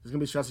lose it, there's going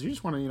to be stress. You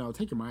just want to,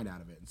 take your mind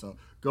out of it. And so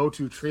go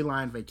to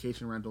Treeline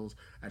Vacation Rentals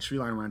at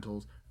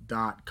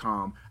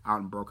treelinerentals.com out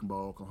in Broken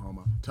Bow,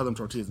 Oklahoma. Tell them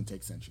Tortillas and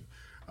Take sent you.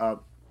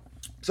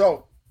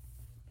 So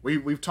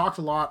we've talked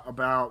a lot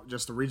about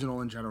just the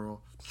regional in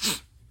general.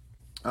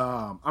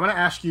 I'm going to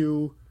ask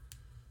you,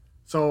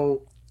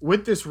 so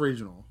with this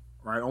regional,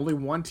 right, only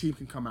one team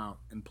can come out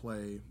and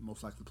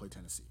most likely play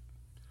Tennessee.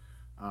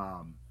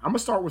 I'm going to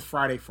start with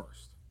Friday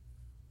first.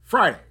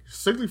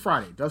 Strictly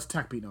Friday, does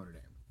Tech beat Notre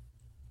Dame?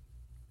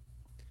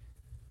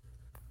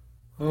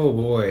 Oh,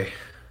 boy.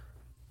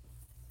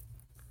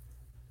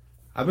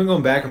 I've been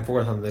going back and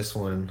forth on this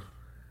one,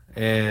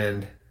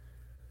 and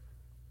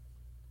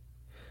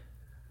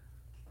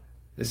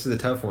this is a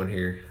tough one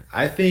here.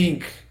 I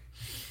think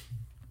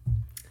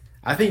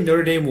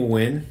Notre Dame will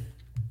win,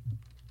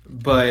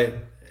 but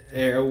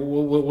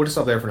we'll just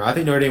stop there for now. I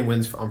think Notre Dame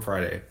wins on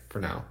Friday for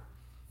now.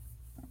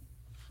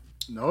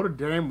 Notre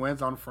Dame wins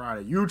on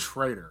Friday. You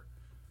traitor.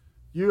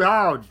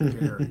 How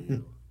dare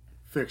you?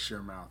 Fix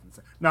your mouth and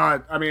say.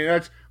 No, I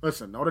mean,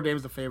 listen, Notre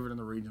Dame's the favorite in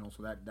the regional,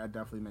 so that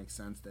definitely makes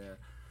sense there.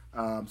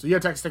 So yeah,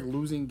 Texas Tech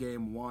losing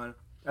game 1.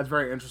 That's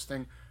very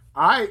interesting.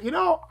 I'm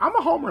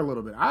a homer a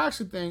little bit. I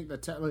actually think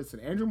that,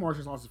 Andrew Morris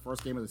just lost his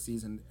first game of the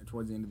season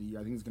towards the end of the year.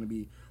 I think it's going to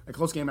be a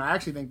close game. And I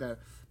actually think that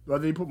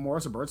whether you put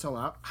Morris or Birdsell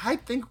out, I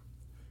think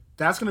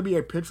that's going to be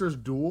a pitcher's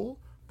duel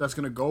that's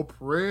going to go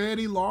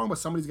pretty long, but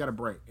somebody's got to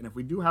break. And if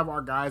we do have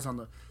our guys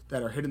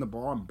that are hitting the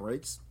ball and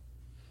breaks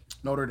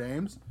Notre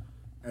Dame's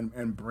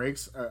and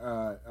breaks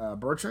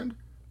Bertrand,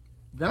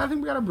 then I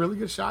think we got a really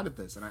good shot at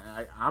this. And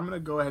I'm going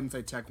to go ahead and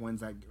say Tech wins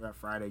that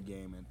Friday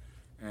game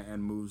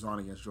and moves on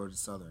against Georgia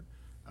Southern.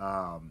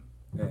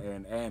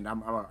 And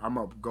I'm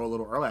gonna go a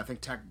little early. I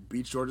think Tech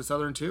beats Georgia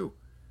Southern too,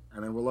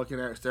 and then we're looking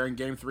at staring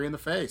game 3 in the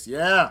face.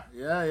 Yeah.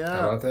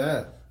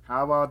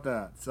 How about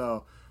that?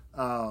 So,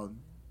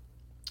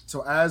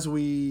 so as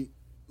we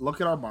look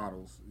at our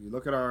bottles, you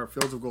look at our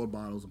Fields of Gold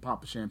bottles and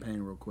pop the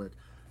champagne real quick.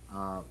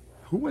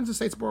 Who wins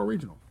the Statesboro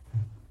Regional?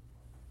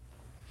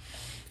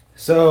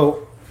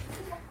 So,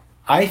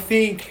 I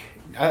think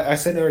I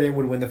said Notre Dame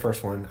would win the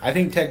first one. I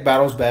think Tech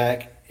battles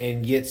back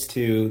and gets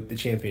to the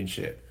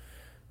championship.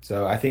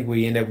 So I think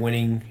we end up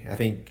winning. I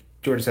think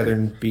Georgia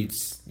Southern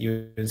beats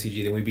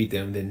UNCG, then we beat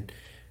them. Then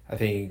I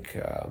think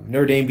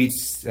Notre Dame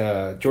beats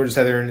Georgia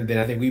Southern. Then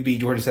I think we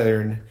beat Georgia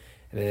Southern.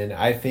 And then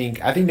I think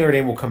Notre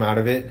Dame will come out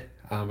of it.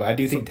 But I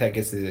do think Tech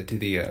gets to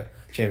the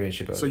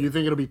championship. So you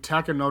think it'll be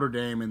Tech and Notre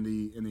Dame in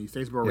the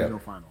Statesboro Regional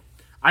Final?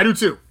 I do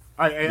too.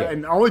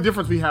 And the only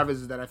difference we have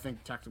is that I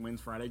think Tech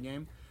wins Friday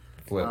game.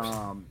 Flips.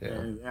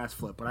 And that's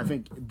flip. But I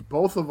think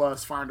both of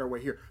us find our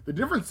way here. The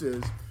difference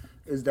is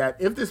that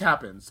if this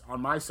happens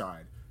on my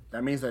side,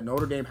 that means that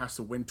Notre Dame has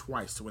to win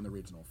twice to win the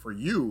regional. For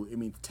you, it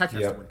means Tech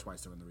has to win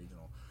twice to win the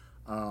regional.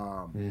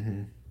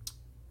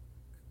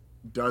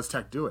 Does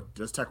Tech do it?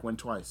 Does Tech win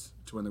twice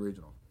to win the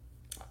regional?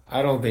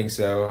 I don't think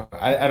so.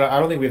 I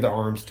don't think we have the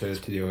arms to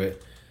do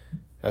it.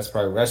 That's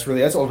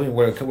ultimately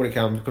what it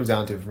comes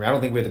down to for me. I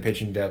don't think we have the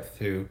pitching depth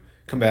to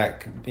come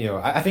back.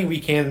 I think we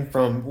can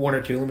from 1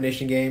 or 2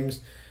 elimination games,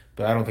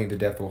 but I don't think the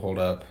depth will hold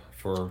up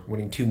for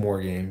winning 2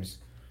 more games.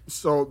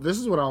 So this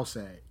is what I'll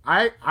say.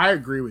 I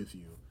agree with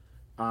you,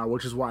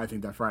 which is why I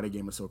think that Friday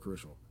game is so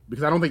crucial.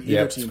 Because I don't think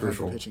either team has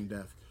the pitching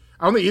depth.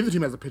 I don't think either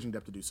team has the pitching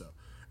depth to do so.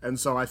 And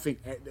so I think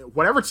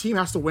whatever team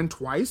has to win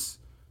twice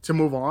to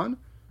move on,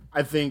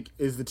 I think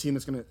is the team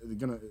that's gonna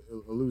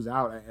lose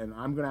out. And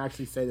I'm gonna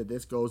actually say that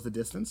this goes the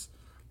distance.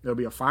 There'll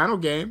be a final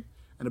game,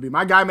 and it'll be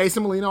my guy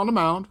Mason Molina on the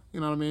mound.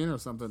 You know what I mean, or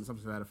something to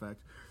that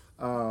effect.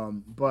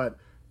 But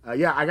I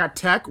got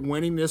Tech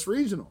winning this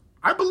regional.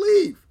 I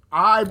believe.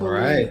 All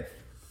right.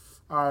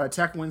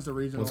 Tech wins the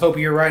regional. Let's hope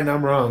you're right and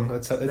I'm wrong.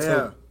 Let's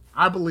hope.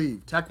 I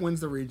believe Tech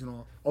wins the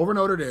regional over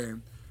Notre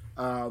Dame.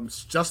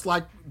 Just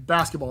like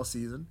basketball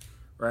season,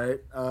 right?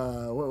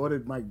 What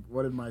did Mike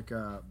Brewer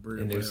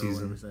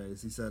say?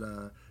 He said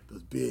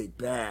those big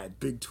bad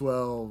Big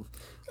 12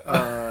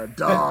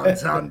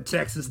 dogs out in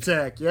Texas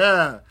Tech.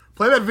 Yeah.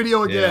 Play that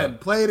video again. Yeah.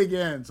 Play it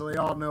again so they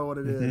all know what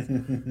it is.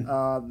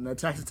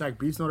 Texas Tech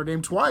beats Notre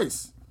Dame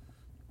twice.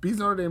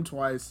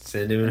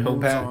 Send him in home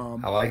pat.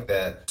 I like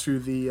that. To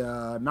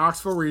the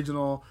Knoxville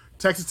Regional.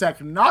 Texas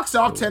Tech knocks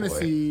off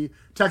Tennessee. Boy.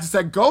 Texas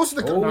Tech goes to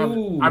the...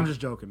 No, I'm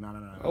just joking. No.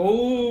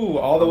 Oh,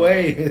 all the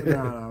way. No,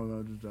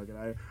 I'm just joking.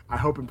 I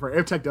hope and pray.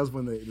 If Tech does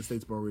win the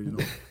Statesboro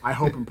Regional, I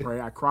hope and pray.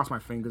 I cross my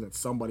fingers that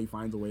somebody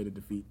finds a way to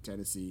defeat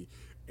Tennessee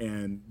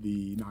and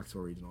the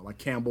Knoxville Regional. Like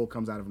Campbell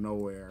comes out of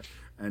nowhere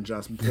and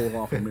just pulls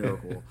off a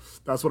miracle.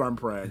 That's what I'm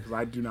praying, because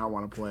I do not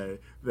want to play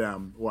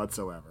them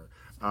whatsoever.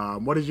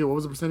 What was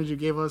the percentage you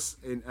gave us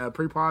in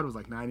pre-pod? It was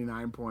like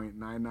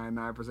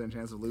 99.999%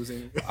 chance of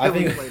losing. I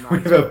think we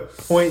have a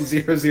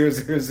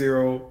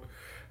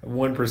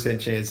 0.00001%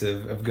 chance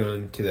of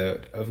going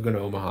to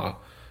Omaha.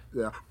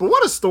 Yeah, but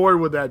what a story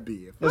would that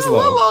be?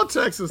 Hello,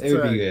 Texas Tech. It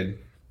would be good.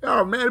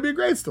 Oh man, it'd be a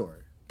great story.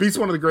 Beats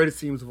one of the greatest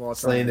teams of all time.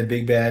 Slaying the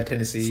big bad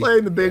Tennessee.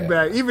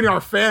 Bad. Even our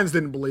fans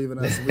didn't believe in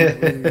us. We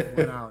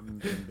went out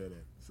and did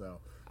it. So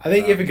I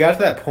think if it got to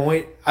that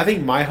point, I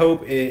think my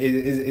hope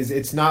is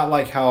it's not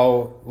like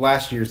how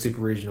last year's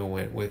Super Regional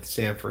went with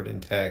Stanford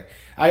and Tech.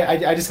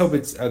 I just hope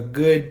it's a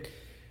good,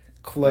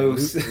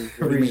 close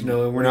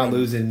regional and we're not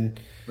losing.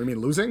 What do you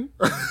mean, losing?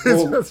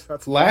 Well,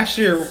 last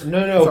year,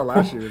 no. That's how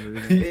last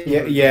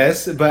year.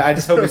 Yes, but I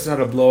just hope it's not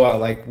a blowout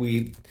like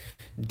we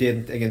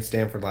did against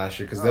Stanford last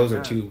year, because those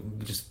are two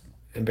just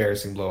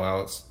embarrassing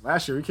blowouts.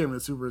 Last year we came to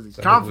the Super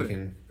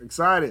confident,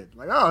 excited,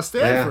 like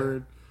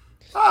Stanford. Yeah.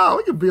 Oh,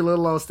 we could be a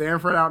little old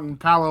Stanford out in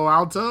Palo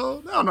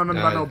Alto. No, nothing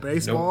about no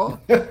baseball.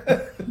 Nope.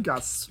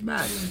 Got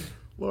smacked.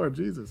 Lord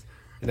Jesus.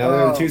 And now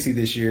they're the 2 seed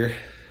this year.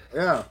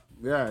 Yeah,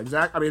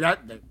 exactly. I mean, that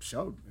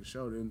showed. It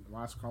showed in the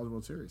last College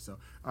World Series. So,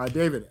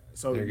 David,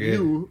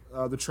 you,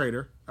 the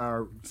trader,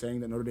 are saying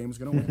that Notre Dame is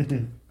going to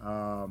win.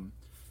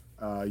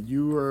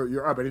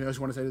 You're up. Anything else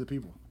you want to say to the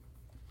people?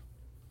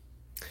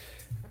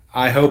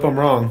 I hope I'm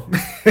wrong.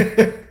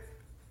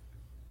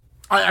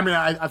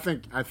 I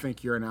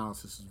think your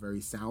analysis is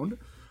very sound.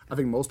 I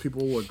think most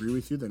people will agree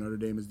with you that Notre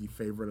Dame is the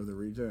favorite of the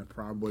region and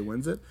probably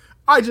wins it.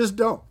 I just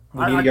don't.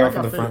 We need to get off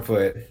on the front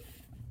foot.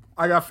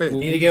 I got faith. We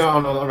need to get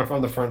on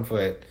the front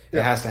foot. Yeah.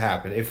 It has to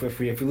happen. If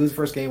we lose the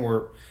first game,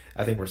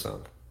 I think we're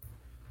sunk.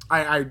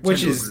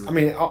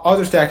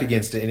 Others stacked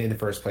against it in the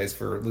first place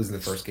for losing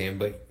the first game,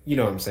 but you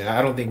know what I'm saying.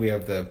 I don't think we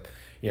have the,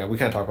 we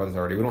kind of talked about this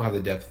already. We don't have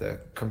the depth to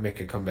make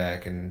a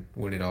comeback and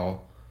win it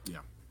all. Yeah.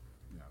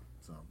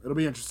 So it'll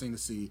be interesting to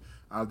see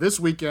this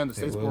weekend.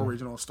 The Statesboro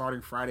Regional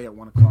starting Friday at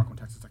 1:00 when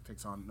Texas Tech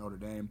takes on Notre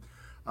Dame.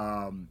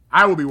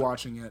 I will be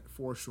watching it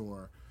for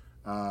sure,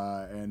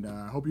 and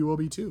I hope you will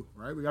be too.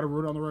 Right? We got to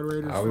root on the Red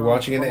Raiders. I'll be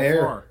watching in the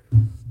air.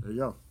 There you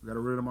go. We got to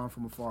root them on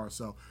from afar.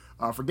 So.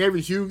 For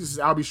David Hughes, this is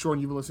Albie Shore,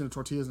 and you've been listening to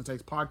Tortillas and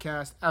Takes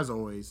podcast. As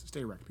always,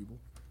 stay wrecked, people.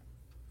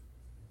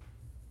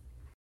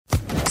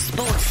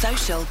 Sports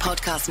Social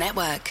Podcast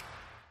Network.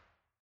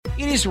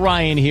 It is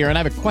Ryan here, and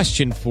I have a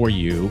question for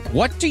you.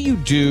 What do you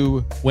do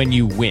when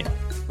you win?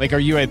 Like, are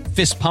you a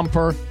fist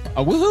pumper,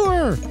 a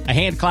woohooer, a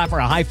hand clapper,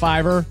 a high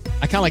fiver?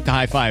 I kind of like the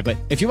high five, but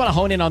if you want to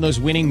hone in on those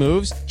winning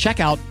moves, check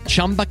out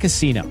Chumba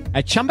Casino.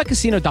 At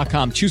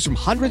ChumbaCasino.com, choose from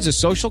hundreds of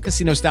social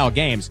casino-style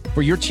games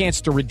for your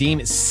chance to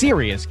redeem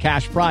serious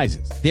cash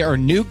prizes. There are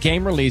new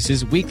game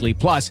releases weekly,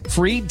 plus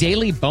free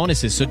daily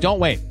bonuses, so don't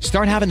wait.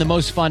 Start having the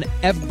most fun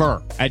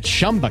ever at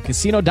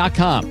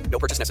ChumbaCasino.com. No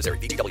purchase necessary.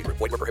 VGW. Void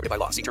where prohibited by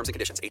law. See terms and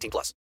conditions. 18+.